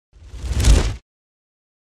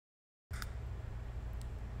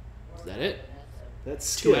Is that it?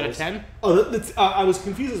 That's 2 out of 10? Oh, that's, I was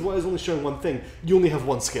confused as why I was only showing one thing. You only have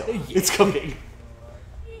one skill. It's cooking.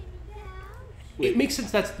 It makes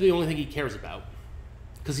sense that's the only thing he cares about.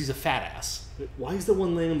 Because he's a fat ass. Why is the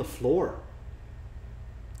one laying on the floor?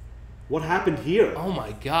 What happened here? Oh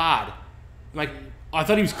my god. Like, I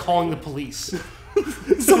thought he was calling the police.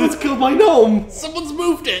 Someone's killed my gnome! Someone's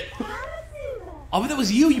moved it! Oh, but that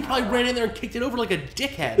was you. You probably ran in there and kicked it over like a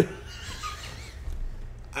dickhead.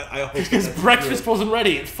 I hope His breakfast wasn't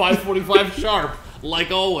ready at 5:45 sharp,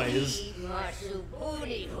 like always. Eat more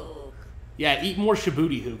Subooty Hook. Yeah, eat more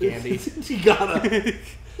Shibuti Hook, Andy.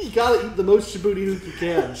 you gotta eat the most Shibuti Hook you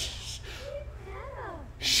can.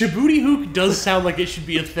 Shibuti Hook does sound like it should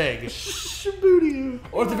be a thing. Shibuti Hook.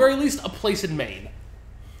 Or at the very least, a place in Maine.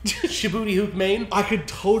 Shibuti Hook, Maine. I could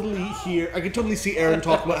totally see Aaron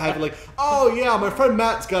talk about having like, oh yeah, my friend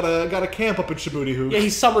Matt's got a camp up in Shibuti Hook. Yeah, he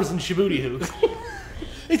summers in Shibuti Hook.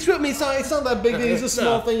 It's not that big. It's a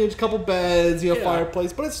small thing. It's a couple beds,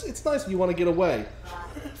 fireplace. But it's nice when you want to get away.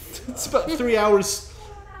 It's about 3 hours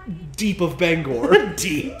deep of Bangor.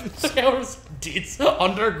 Deep. 3 hours deep. It's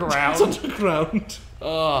underground. It's underground.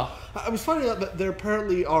 I was finding out that there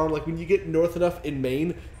apparently are, like, when you get north enough in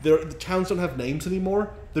Maine, the towns don't have names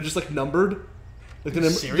anymore. They're just, like, numbered. Like they're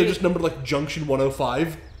just numbered, like, Junction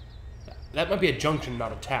 105. That might be a junction,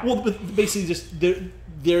 not a town. Well, but basically just,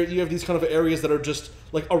 there you have these kind of areas that are just,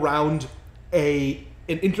 like, around an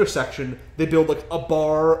intersection. They build, like, a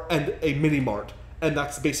bar and a mini-mart. And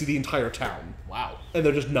that's basically the entire town. Wow. And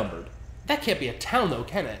they're just numbered. That can't be a town, though,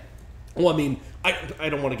 can it? Well, I mean, I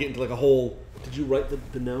don't want to get into, like, a whole... Did you write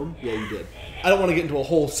the gnome? Yeah, you did. I don't want to get into a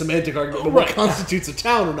whole semantic argument about what constitutes a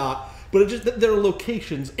town or not, but there are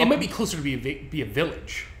locations... It might be closer to be a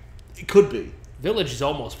village. It could be. Village is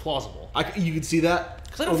almost plausible. You could see that.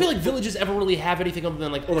 Because I don't feel like villages ever really have anything other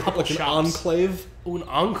than, like, a couple shops. An enclave? Oh, an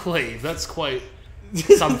enclave. That's quite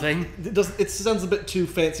something. It sounds a bit too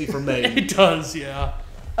fancy for Maine. It does, yeah.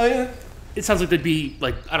 It sounds like there'd be,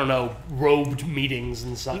 like, I don't know, robed meetings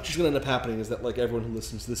and such. What's going to end up happening is that, like, everyone who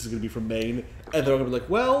listens to this is going to be from Maine, and they're going to be like,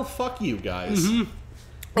 well, fuck you guys. Mm-hmm.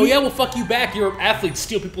 Oh, yeah, well, fuck you back. Your athletes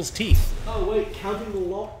steal people's teeth. Oh, wait,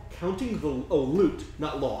 loot,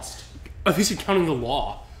 not lost. I think you're counting the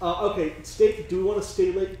law. Okay, do we want to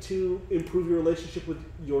stay late to improve your relationship with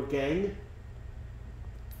your gang?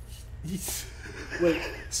 Wait,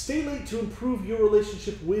 stay late to improve your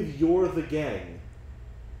relationship with the gang.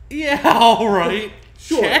 Yeah, alright.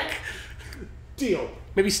 Sure. Check. Deal.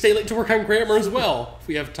 Maybe stay late to work on grammar as well, if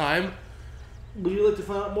we have time. Would you like to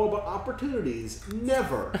find out more about opportunities?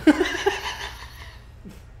 Never.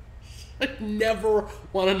 I never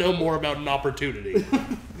want to know more about an opportunity.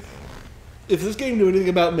 If this game knew anything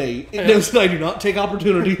about me, it knows that I do not take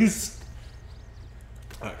opportunities.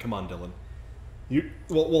 Alright, come on, Dillon.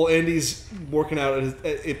 While Andy's working out at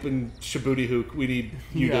in Shibuti Hook, we need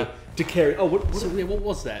you to carry... Oh, what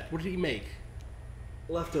was that? What did he make?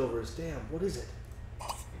 Leftovers. Damn, what is it?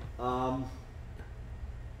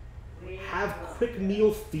 Have quick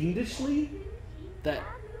meal fiendishly? That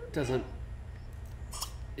doesn't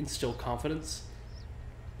instill confidence.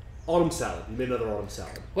 Autumn salad. You made another autumn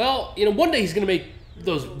salad. Well, one day he's going to make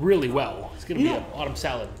those really well. He's going to be an autumn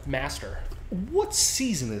salad master. What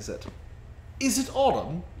season is it? Is it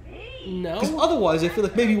autumn? No. Because otherwise, I feel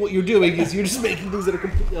like maybe what you're doing is you're just making things that are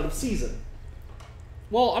completely out of season.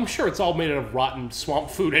 Well, I'm sure it's all made out of rotten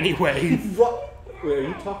swamp food anyway. Wait, are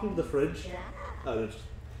you talking to the fridge? Oh,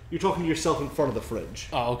 you're talking to yourself in front of the fridge.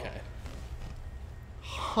 Oh, okay.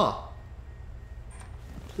 Huh.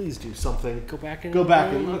 Please do something. Go back in.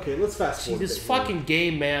 Okay, let's fast forward. See, this fucking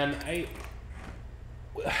game, man. I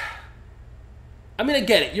mean, I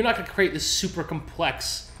get it. You're not going to create this super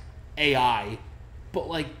complex AI, but,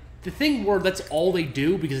 like, the thing where that's all they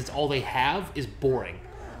do because it's all they have is boring.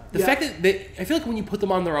 The fact that I feel like when you put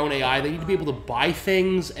them on their own AI, they need to be able to buy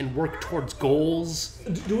things and work towards goals.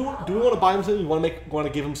 Do we want to buy him something? You want to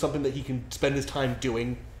give him something that he can spend his time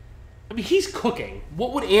doing? I mean, he's cooking.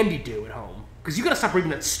 What would Andy do at home? Because you got to stop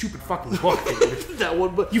reading that stupid fucking book, dude. That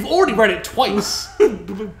one, but you've already read it twice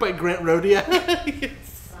by Grant Rodiak.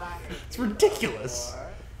 It's ridiculous.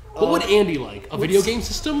 What would Andy like? A video game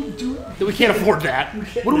system? That we can't afford that.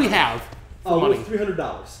 What do we have for money?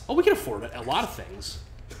 $300. Oh, we can afford it. A lot of things.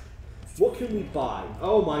 What can we buy?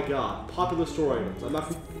 Oh my god. Popular store items. I'm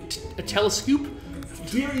not... A telescope?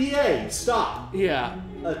 Dear EA, stop. Yeah.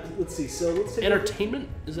 Let's see. So let's take... Entertainment?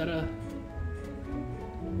 Is that a...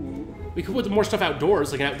 We could put more stuff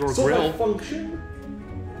outdoors, like an outdoor grill. Function.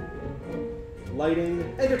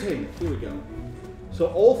 Lighting. Entertainment. Here we go. So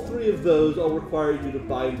all three of those all require you to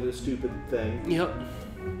buy into the stupid thing. Yep.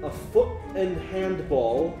 A foot and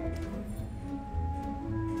handball.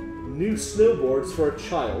 new snowboards for a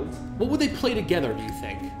child. What would they play together, do you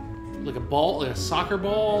think? Like a ball, like a soccer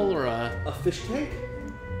ball, or a... A fish tank?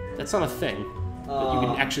 That's not a thing that you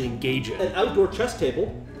can actually engage in. An outdoor chess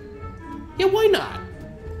table. Yeah, why not?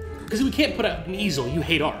 Because we can't put out an easel. You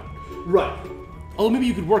hate art. Right. Although maybe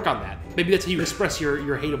you could work on that. Maybe that's how you express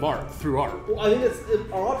your hate of art, through art. Well, I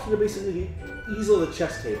think our options are basically the easel of the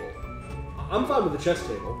chess table. I'm fine with the chess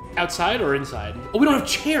table. Outside or inside? Oh, we don't have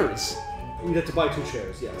chairs! We'd have to buy 2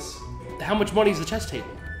 chairs, yes. How much money is the chess table?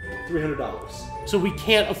 $300. So we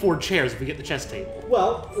can't afford chairs if we get the chess table.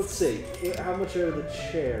 Well, let's see. How much are the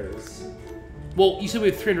chairs? Well, you said we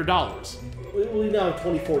have $300. We now have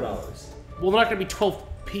 $24. Well, they're not going to be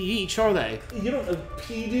 12p each, are they? You don't have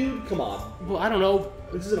P, dude? Come on. Well, I don't know.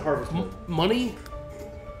 This isn't Harvest Moon. Money?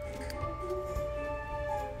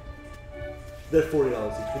 They're $40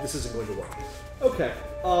 each, but this isn't going to work. Okay.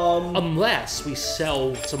 Unless we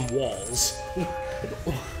sell some walls.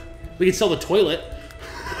 We can sell the toilet.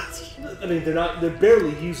 I mean, they're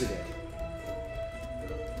barely using it.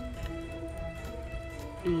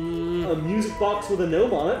 A music box with a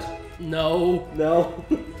gnome on it? No. No.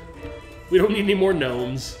 We don't need any more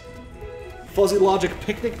gnomes. Fuzzy Logic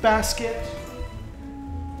picnic basket?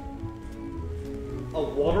 A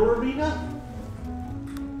water arena?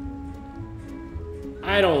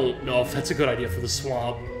 I don't know if that's a good idea for the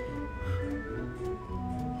swamp.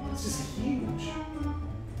 This is huge.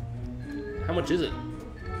 How much is it?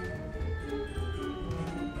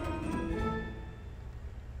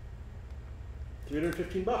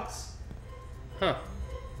 $315. Huh.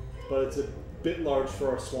 But it's a bit large for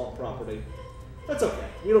our swamp property. That's okay.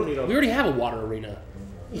 We don't need a... We already have a water arena.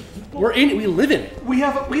 We live in it. We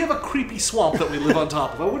have a creepy swamp that we live on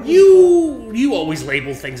top of. I wouldn't You always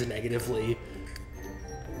label things negatively.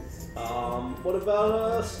 What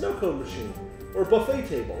about a snow cone machine? Or a buffet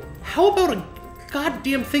table? How about a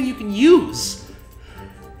goddamn thing you can use?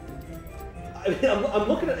 I mean, I'm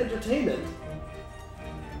looking at entertainment.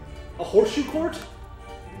 A horseshoe court?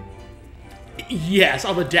 Yes,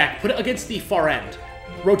 on the deck. Put it against the far end.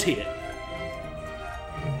 Rotate it.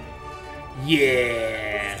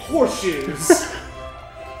 Yeah. Horseshoes!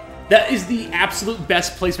 That is the absolute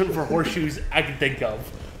best placement for horseshoes I can think of.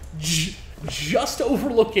 Just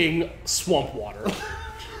overlooking swamp water.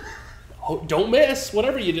 Oh, don't miss,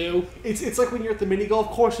 whatever you do. It's like when you're at the mini golf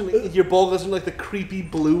course and your ball goes in like the creepy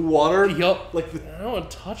blue water. Yup. Like I don't want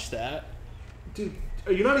to touch that. Dude,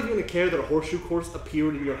 are you not even going to care that a horseshoe course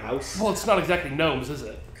appeared in your house? Well, it's not exactly gnomes, is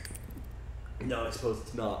it? No, I suppose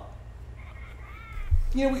it's not.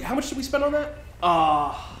 You know, how much did we spend on that?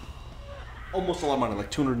 Almost a lot of money, like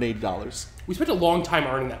 $280. We spent a long time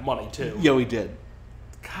earning that money, too. Yeah, we did.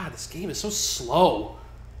 God, this game is so slow.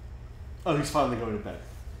 Oh, he's finally going to bed.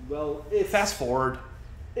 Well, it's... Fast forward.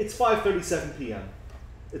 It's 5:37 p.m.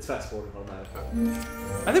 It's fast forward automatically.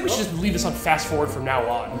 I think we should just leave this on fast forward from now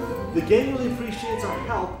on. The game really appreciates our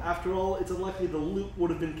help. After all, it's unlikely the loot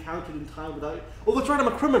would have been counted in time without... Oh, that's right, I'm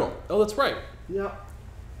a criminal. Oh, that's right. Yeah.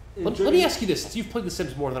 Let me ask you this, since you've played The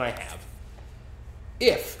Sims more than I have.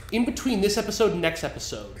 If, in between this episode and next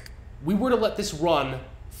episode, we were to let this run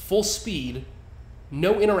full speed,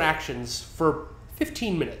 no interactions, for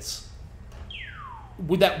 15 minutes,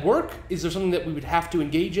 would that work? Is there something that we would have to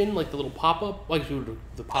engage in, like the little pop-up? Like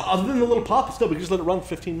the pop-up? Other than the little pop-ups, no, we can just let it run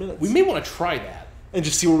 15 minutes. We may want to try that. And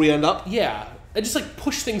just see where we end up? Yeah. And just like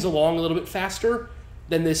push things along a little bit faster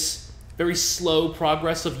than this very slow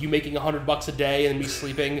progress of you making $100 a day and me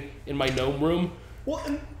sleeping in my gnome room. Well,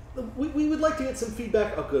 and we would like to get some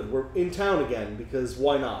feedback. Oh, good, we're in town again, because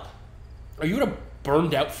why not? Are you in a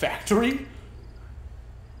burned-out factory?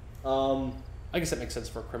 I guess that makes sense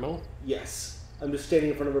for a criminal. Yes. I'm just standing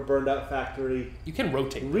in front of a burned-out factory. You can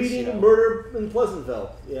rotate this, Reading you know. Murder in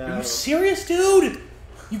Pleasantville. Yeah. Are you serious, dude?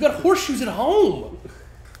 You got horseshoes at home.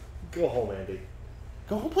 Go home, Andy.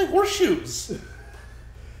 Go home, play horseshoes.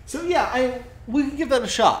 So yeah, we can give that a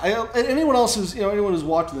shot. And anyone else who's anyone who's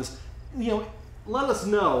watching this, let us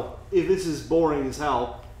know if this is boring as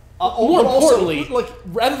hell. More importantly, also,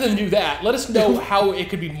 rather than do that, let us know how it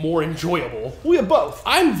could be more enjoyable. We have both.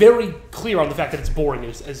 I'm very clear on the fact that it's boring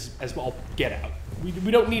as all get out.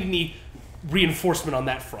 We don't need any reinforcement on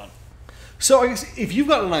that front. So I guess if you've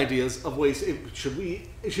got ideas of ways, should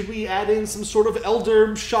we add in some sort of elder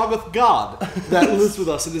Shoggoth god that lives with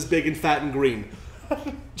us and is big and fat and green?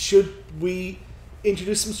 Should we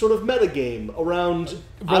introduce some sort of metagame around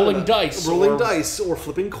rolling dice or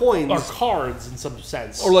flipping coins or cards in some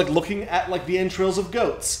sense, or like looking at like the entrails of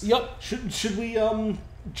goats? Yep. Should we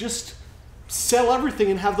just sell everything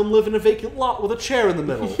and have them live in a vacant lot with a chair in the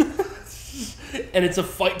middle? And it's a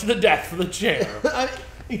fight to the death for the chair.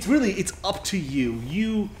 It's up to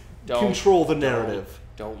you. control the narrative.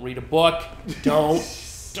 Don't read a book. Don't.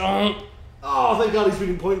 Oh, thank God he's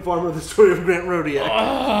reading Point Farmer, the story of Grant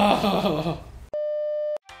Rodiak.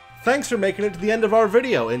 Thanks for making it to the end of our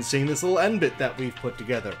video and seeing this little end bit that we've put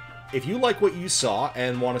together. If you like what you saw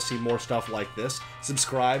and want to see more stuff like this,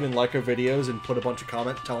 subscribe and like our videos and put a bunch of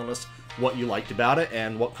comments telling us what you liked about it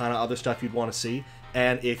and what kind of other stuff you'd want to see.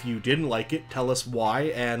 And if you didn't like it, tell us why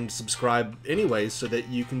and subscribe anyways so that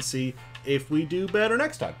you can see if we do better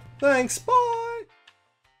next time. Thanks, bye!